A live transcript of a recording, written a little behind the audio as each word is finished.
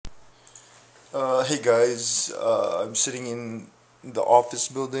Hey guys, I'm sitting in the office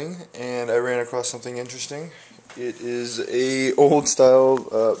building and I ran across something interesting. It is a old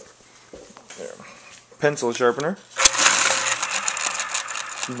style pencil sharpener,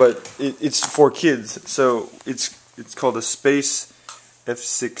 but it's for kids. So it's called a Space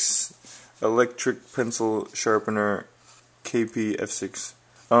F6 electric pencil sharpener KP F6.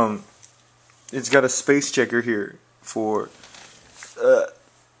 It's got a space checker here for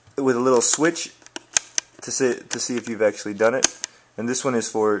with a little switch to see if you've actually done it, and this one is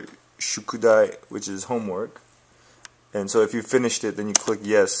for shukudai, which is homework. And so if you finished it, then you click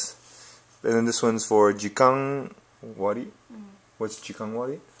yes. And then this one's for jikan wari. What's jikan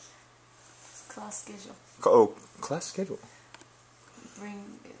wari? Class schedule. Oh, class schedule.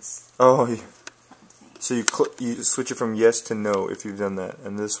 Bring this. Oh, yeah. So you switch it from yes to no if you've done that.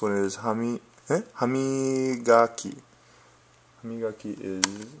 And this one is hamigaki. Hamigaki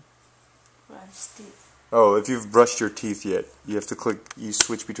is Brush teeth. oh, if you've brushed your teeth yet, you have to click. You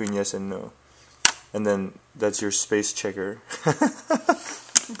switch between yes and no, and then that's your space checker.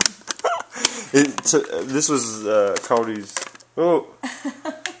 This was Kaori's. Oh,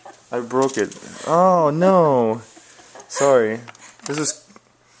 I broke it. Oh no, sorry. This is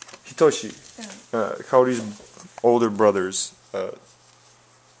Hitoshi, Kaori's older brother's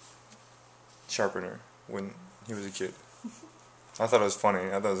sharpener when he was a kid. I thought it was funny.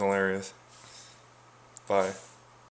 I thought it was hilarious. Bye.